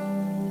guys.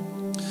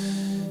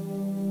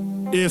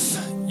 If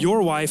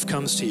your wife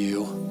comes to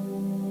you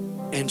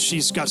and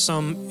she's got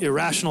some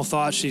irrational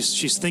thought,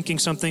 she's thinking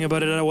something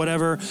about it or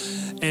whatever,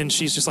 and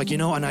she's just like,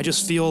 and I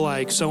just feel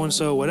like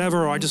so-and-so,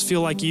 whatever, or I just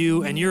feel like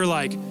you, and you're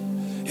like,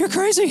 you're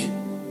crazy.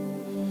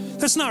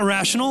 That's not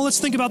rational. Let's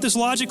think about this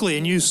logically.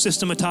 And you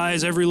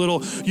systematize every little,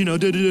 What's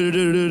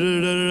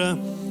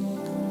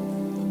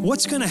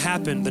going to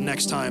happen the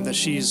next time that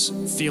she's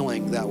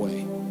feeling that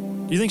way?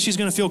 Do you think she's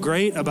going to feel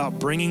great about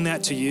bringing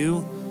that to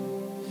you?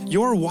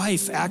 Your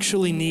wife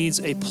actually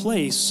needs a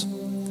place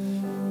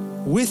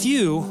with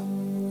you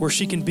where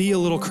she can be a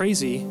little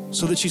crazy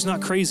so that she's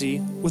not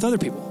crazy with other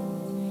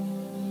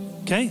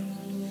people. Okay?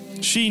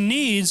 She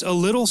needs a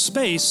little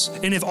space,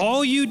 and if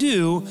all you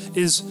do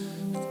is,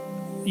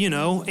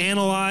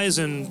 analyze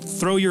and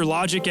throw your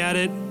logic at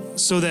it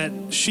so that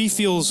she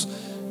feels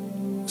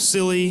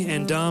silly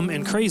and dumb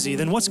and crazy,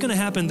 then what's going to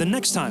happen the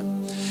next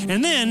time?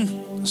 And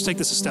then, let's take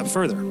this a step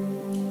further.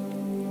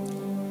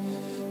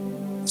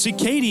 See,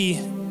 Katie,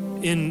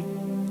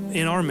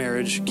 in our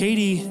marriage,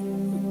 Katie,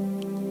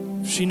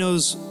 she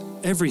knows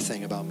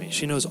everything about me.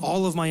 She knows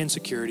all of my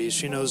insecurities.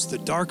 She knows the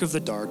dark of the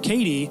dark.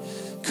 Katie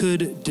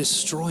could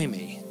destroy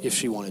me if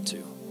she wanted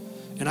to.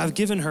 And I've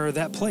given her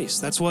that place.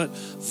 That's what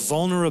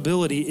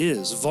vulnerability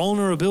is.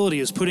 Vulnerability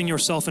is putting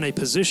yourself in a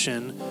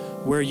position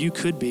where you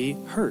could be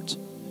hurt.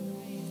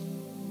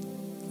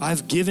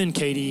 I've given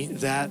Katie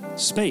that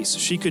space.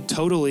 She could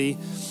totally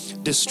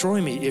destroy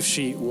me if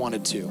she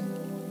wanted to.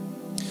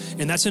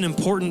 And that's an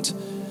important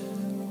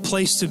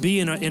place to be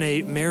in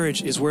a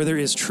marriage, is where there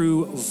is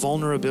true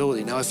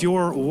vulnerability. Now, if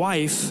your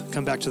wife,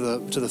 come back to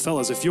the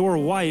fellas, if your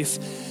wife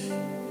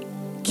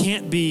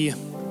can't be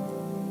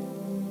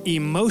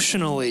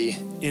emotionally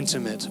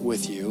intimate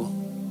with you,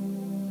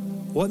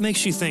 what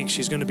makes you think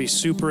she's going to be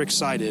super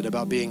excited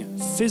about being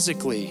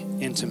physically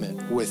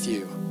intimate with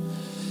you?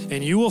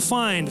 And you will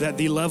find that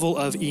the level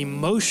of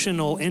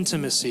emotional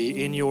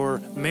intimacy in your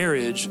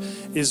marriage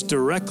is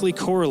directly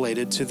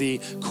correlated to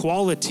the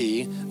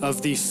quality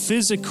of the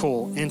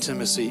physical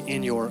intimacy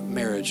in your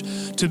marriage.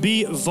 To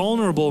be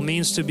vulnerable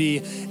means to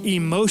be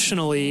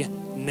emotionally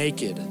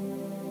naked.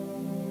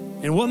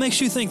 And what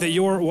makes you think that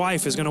your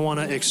wife is going to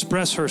want to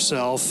express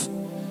herself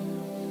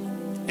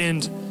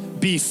and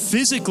be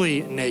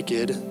physically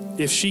naked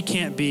if she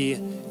can't be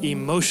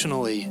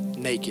emotionally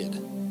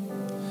naked?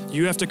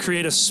 You have to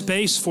create a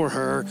space for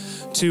her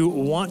to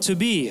want to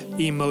be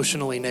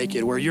emotionally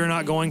naked, where you're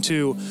not going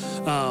to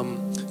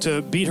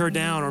beat her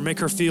down or make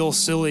her feel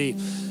silly.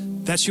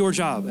 That's your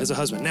job as a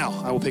husband. Now,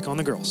 I will pick on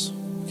the girls,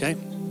 okay?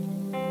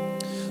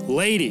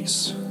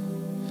 Ladies,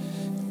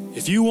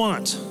 if you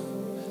want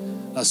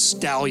a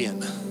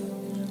stallion,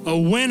 a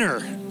winner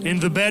in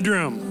the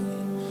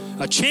bedroom,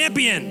 a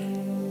champion,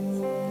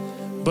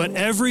 but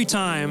every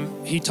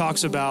time he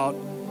talks about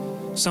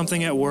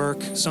something at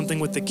work, something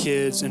with the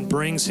kids, and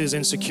brings his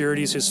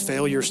insecurities, his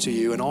failures to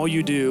you, and all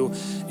you do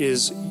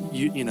is,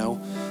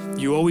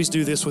 you always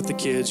do this with the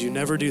kids, you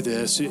never do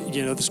this,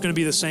 this is going to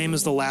be the same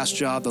as the last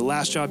job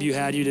you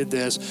had, you did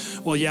this,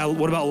 well, yeah,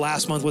 what about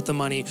last month with the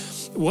money,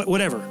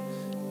 whatever.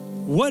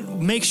 What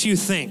makes you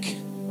think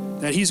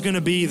that he's going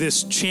to be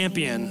this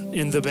champion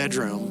in the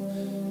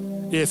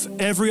bedroom if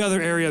every other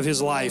area of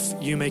his life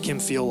you make him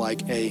feel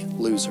like a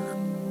loser?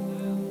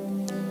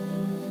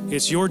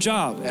 It's your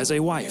job as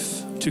a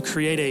wife to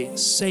create a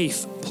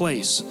safe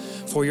place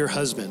for your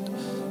husband.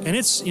 And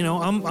it's,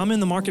 I'm in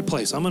the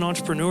marketplace. I'm an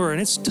entrepreneur, and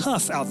it's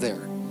tough out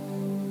there.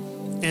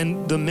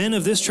 And the men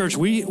of this church,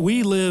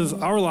 we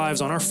live our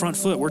lives on our front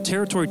foot. We're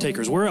territory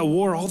takers. We're at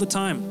war all the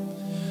time.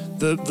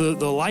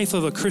 The life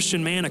of a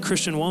Christian man, a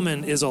Christian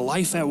woman, is a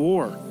life at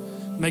war.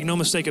 Make no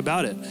mistake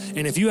about it.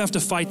 And if you have to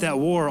fight that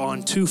war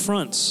on two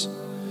fronts,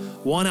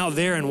 one out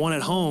there and one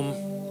at home,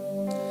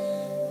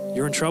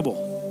 you're in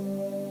trouble.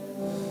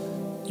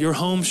 Your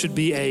home should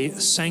be a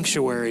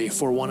sanctuary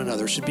for one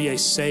another, should be a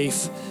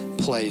safe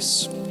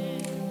place.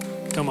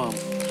 Come on.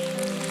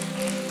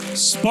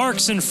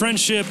 Sparks in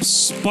friendship,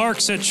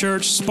 sparks at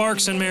church,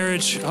 sparks in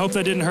marriage. I hope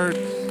that didn't hurt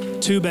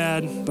too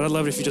bad, but I'd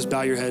love it if you just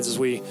bow your heads as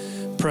we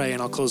pray,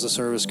 and I'll close the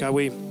service. God,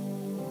 we're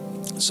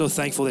so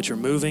thankful that you're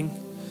moving,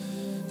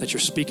 that you're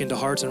speaking to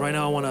hearts. And right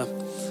now I want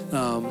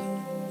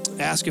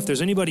to ask if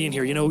there's anybody in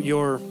here,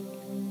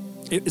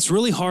 it's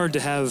really hard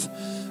to have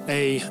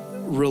a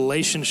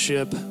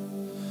relationship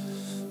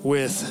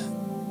with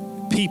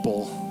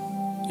people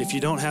if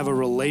you don't have a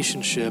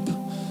relationship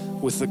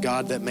with the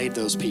God that made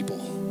those people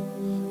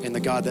and the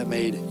God that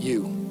made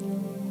you.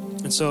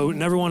 And so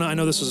I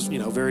know this is,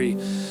 very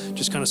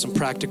just kind of some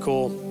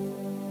practical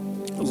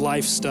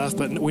life stuff,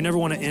 but we never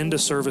want to end a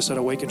service at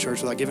Awaken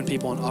Church without giving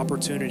people an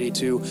opportunity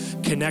to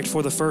connect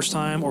for the first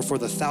time or for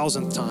the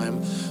 1,000th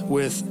time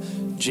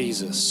with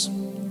Jesus.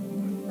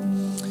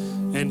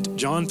 And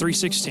John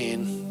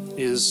 3:16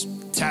 is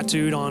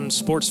tattooed on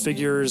sports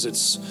figures.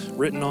 It's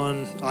written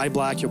on eye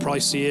black. You'll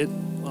probably see it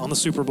on the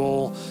Super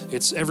Bowl.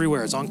 It's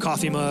everywhere. It's on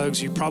coffee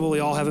mugs. You probably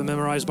all have it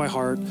memorized by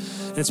heart.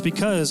 And it's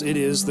because it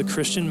is the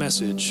Christian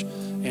message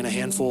in a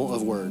handful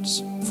of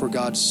words. For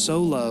God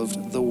so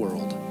loved the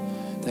world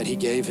that he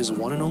gave his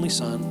one and only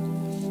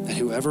Son, that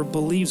whoever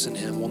believes in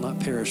him will not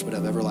perish but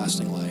have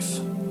everlasting life.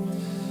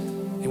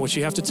 And what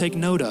you have to take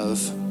note of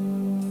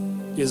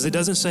is it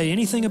doesn't say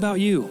anything about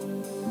you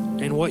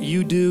and what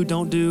you do,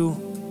 don't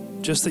do,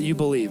 just that you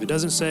believe. It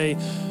doesn't say,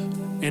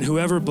 and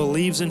whoever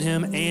believes in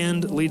him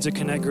and leads a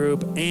connect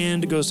group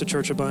and goes to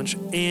church a bunch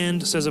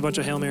and says a bunch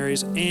of Hail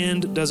Marys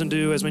and doesn't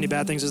do as many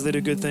bad things as they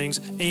do good things,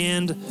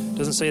 and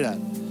doesn't say that.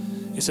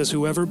 It says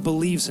whoever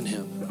believes in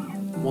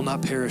him will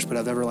not perish but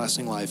have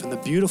everlasting life. And the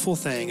beautiful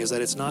thing is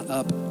that it's not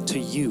up to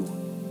you.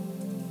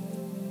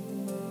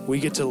 We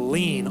get to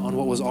lean on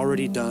what was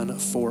already done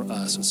for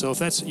us. And so if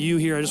that's you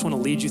here, I just want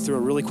to lead you through a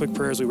really quick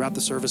prayer as we wrap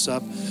the service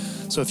up.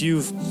 So if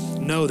you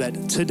know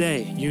that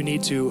today you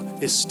need to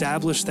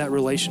establish that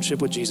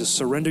relationship with Jesus,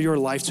 surrender your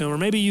life to him, or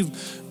maybe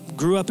you've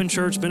grew up in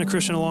church, been a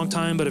Christian a long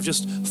time, but have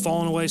just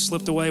fallen away,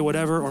 slipped away,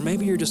 whatever, or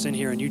maybe you're just in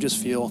here and you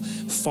just feel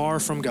far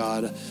from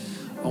God,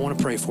 I want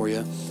to pray for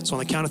you. So on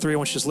the count of 3, I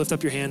want you to just lift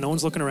up your hand. No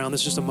one's looking around. This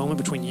is just a moment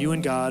between you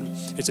and God.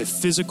 It's a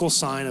physical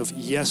sign of,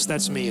 yes,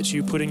 that's me. It's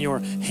you putting your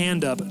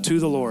hand up to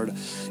the Lord.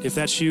 If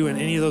that's you in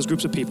any of those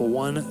groups of people,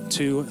 1,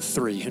 2,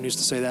 3. Who needs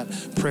to say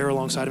that prayer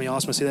alongside of me?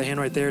 Awesome. I see that hand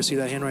right there. See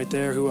that hand right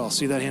there. Who else?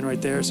 See that hand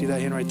right there. See that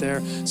hand right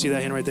there. See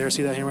that hand right there.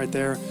 See that hand right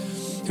there.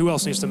 Who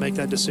else needs to make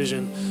that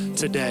decision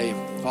today?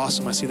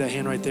 Awesome. I see that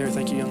hand right there.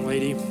 Thank you, young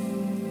lady.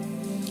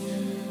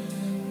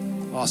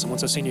 Awesome.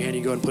 Once I've seen your hand,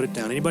 you go ahead and put it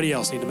down. Anybody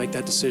else need to make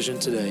that decision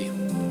today?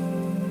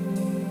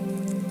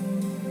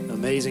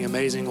 Amazing,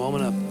 amazing. Well,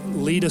 I'm going to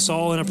lead us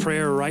all in a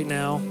prayer right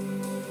now.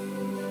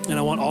 And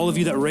I want all of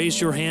you that raised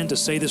your hand to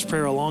say this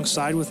prayer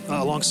alongside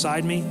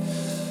me.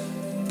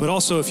 But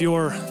also, if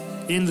you're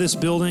in this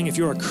building, if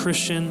you're a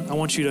Christian, I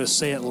want you to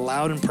say it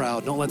loud and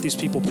proud. Don't let these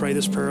people pray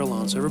this prayer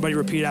alone. So everybody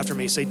repeat after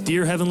me. Say,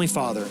 Dear Heavenly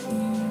Father,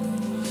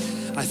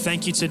 I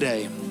thank you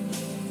today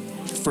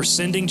for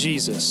sending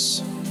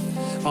Jesus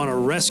on a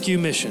rescue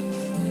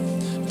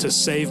mission to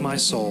save my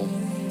soul.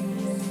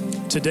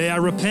 Today I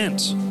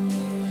repent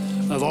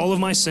of all of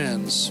my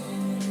sins,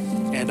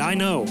 and I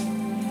know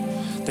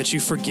that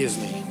you forgive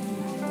me.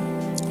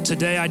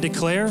 Today I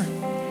declare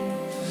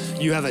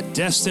you have a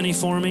destiny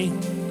for me.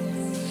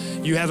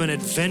 You have an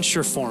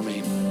adventure for me.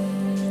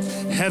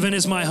 Heaven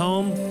is my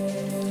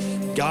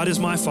home. God is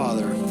my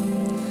Father.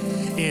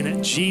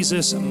 In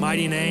Jesus'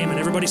 mighty name. And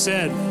everybody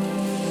said,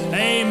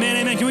 amen,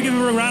 amen. Can we give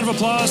a round of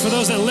applause for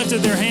those that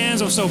lifted their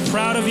hands? I'm so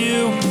proud of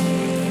you.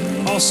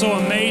 Also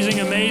amazing,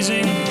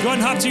 amazing. Go ahead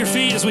and hop to your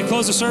feet as we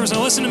close the service.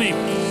 Now listen to me.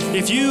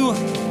 If you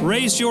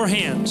raised your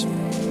hand,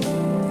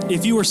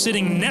 if you were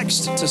sitting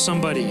next to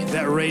somebody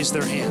that raised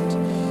their hand,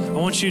 I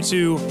want you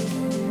to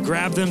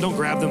grab them. Don't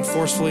grab them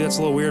forcefully. That's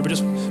a little weird. But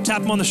just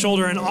tap them on the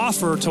shoulder and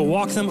offer to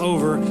walk them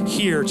over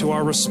here to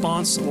our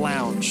response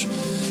lounge.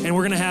 And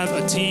we're going to have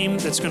a team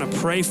that's going to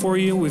pray for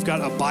you. We've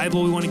got a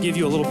Bible we want to give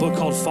you, a little book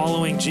called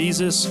Following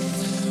Jesus.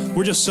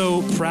 We're just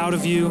so proud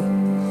of you.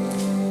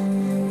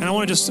 And I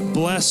want to just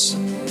bless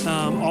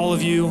all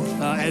of you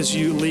as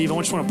you leave. I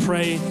just want to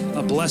pray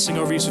a blessing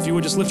over you. So if you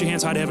would just lift your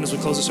hands high to heaven as we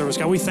close the service.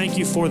 God, we thank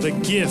you for the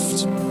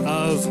gift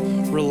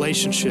of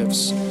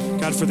relationships.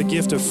 God, for the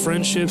gift of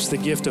friendships, the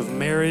gift of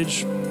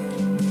marriage.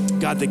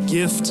 God, the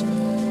gift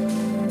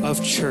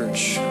of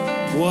church.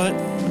 What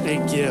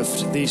a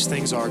gift these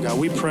things are, God.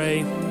 We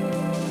pray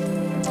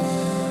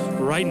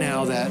right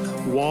now that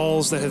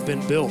walls that have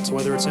been built,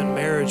 whether it's in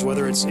marriage,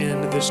 whether it's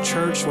in this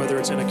church, whether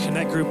it's in a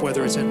connect group,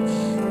 whether it's in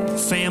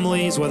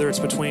families, whether it's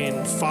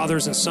between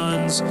fathers and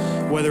sons,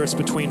 whether it's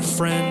between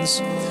friends,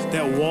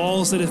 that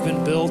walls that have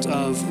been built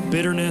of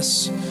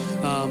bitterness,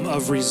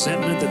 of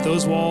resentment, that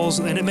those walls,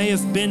 and it may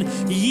have been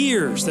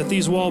years that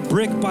these walls,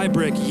 brick by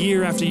brick,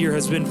 year after year,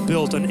 has been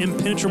built, an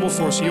impenetrable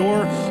force.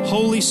 Your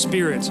Holy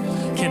Spirit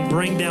can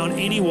bring down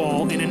any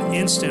wall in an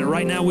instant.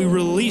 Right now, we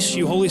release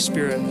you, Holy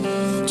Spirit,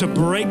 to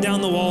break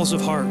down the walls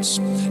of hearts.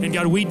 And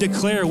God, we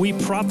declare, we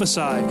prophesy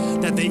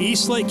that the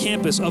East Lake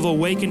campus of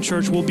Awaken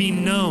Church will be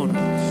known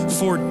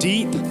for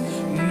deep,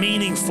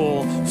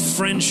 meaningful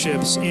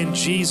friendships in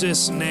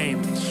Jesus'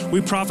 name.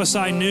 We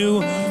prophesy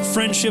new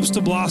friendships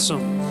to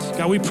blossom.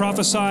 God, we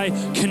prophesy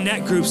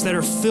connect groups that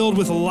are filled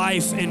with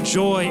life and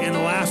joy and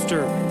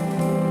laughter.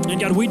 And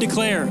God, we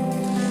declare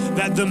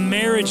that the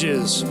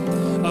marriages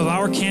of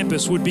our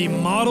campus would be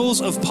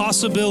models of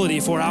possibility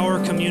for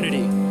our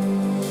community.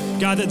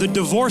 God, that the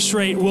divorce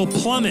rate will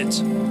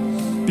plummet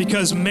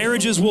because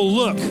marriages will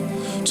look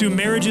to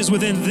marriages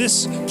within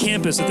this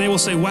campus, that they will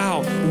say,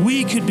 wow,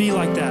 we could be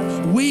like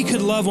that. We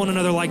could love one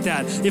another like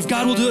that. If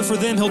God will do it for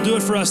them, he'll do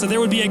it for us. That there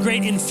would be a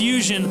great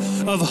infusion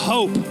of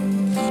hope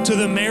to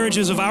the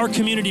marriages of our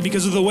community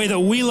because of the way that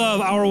we love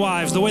our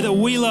wives, the way that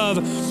we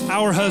love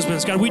our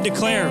husbands. God, we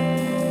declare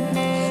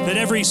that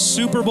every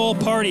Super Bowl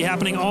party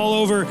happening all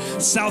over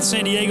South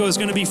San Diego is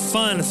going to be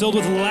fun, filled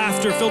with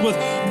laughter, filled with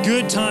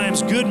good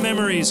times, good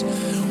memories.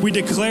 We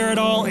declare it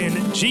all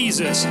in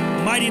Jesus'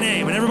 mighty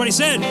name. And everybody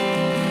said,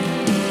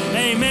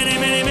 Amen,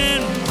 amen,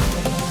 amen.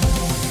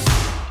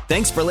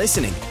 Thanks for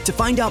listening. To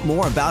find out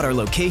more about our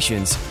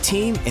locations,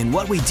 team, and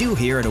what we do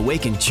here at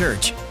Awaken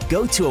Church,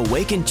 go to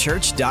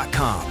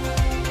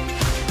awakenchurch.com.